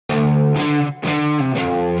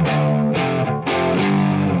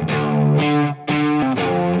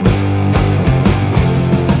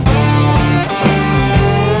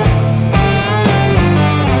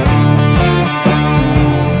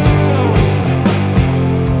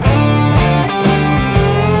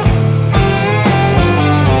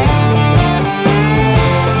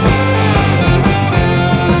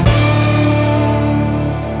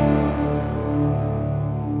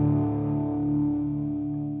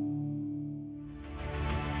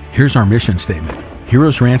Here's our mission statement.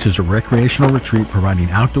 Heroes Ranch is a recreational retreat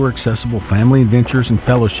providing outdoor accessible family adventures and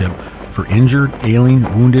fellowship for injured, ailing,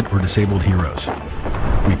 wounded, or disabled heroes.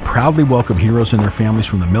 We proudly welcome heroes and their families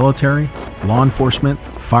from the military, law enforcement,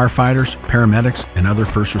 firefighters, paramedics, and other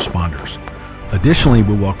first responders. Additionally,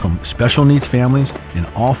 we welcome special needs families and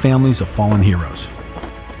all families of fallen heroes.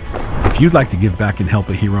 If you'd like to give back and help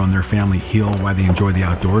a hero and their family heal while they enjoy the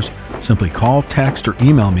outdoors, simply call, text, or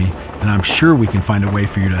email me, and I'm sure we can find a way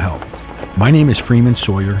for you to help. My name is Freeman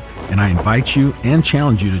Sawyer, and I invite you and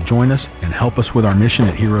challenge you to join us and help us with our mission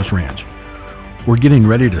at Heroes Ranch. We're getting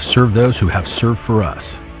ready to serve those who have served for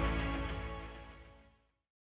us.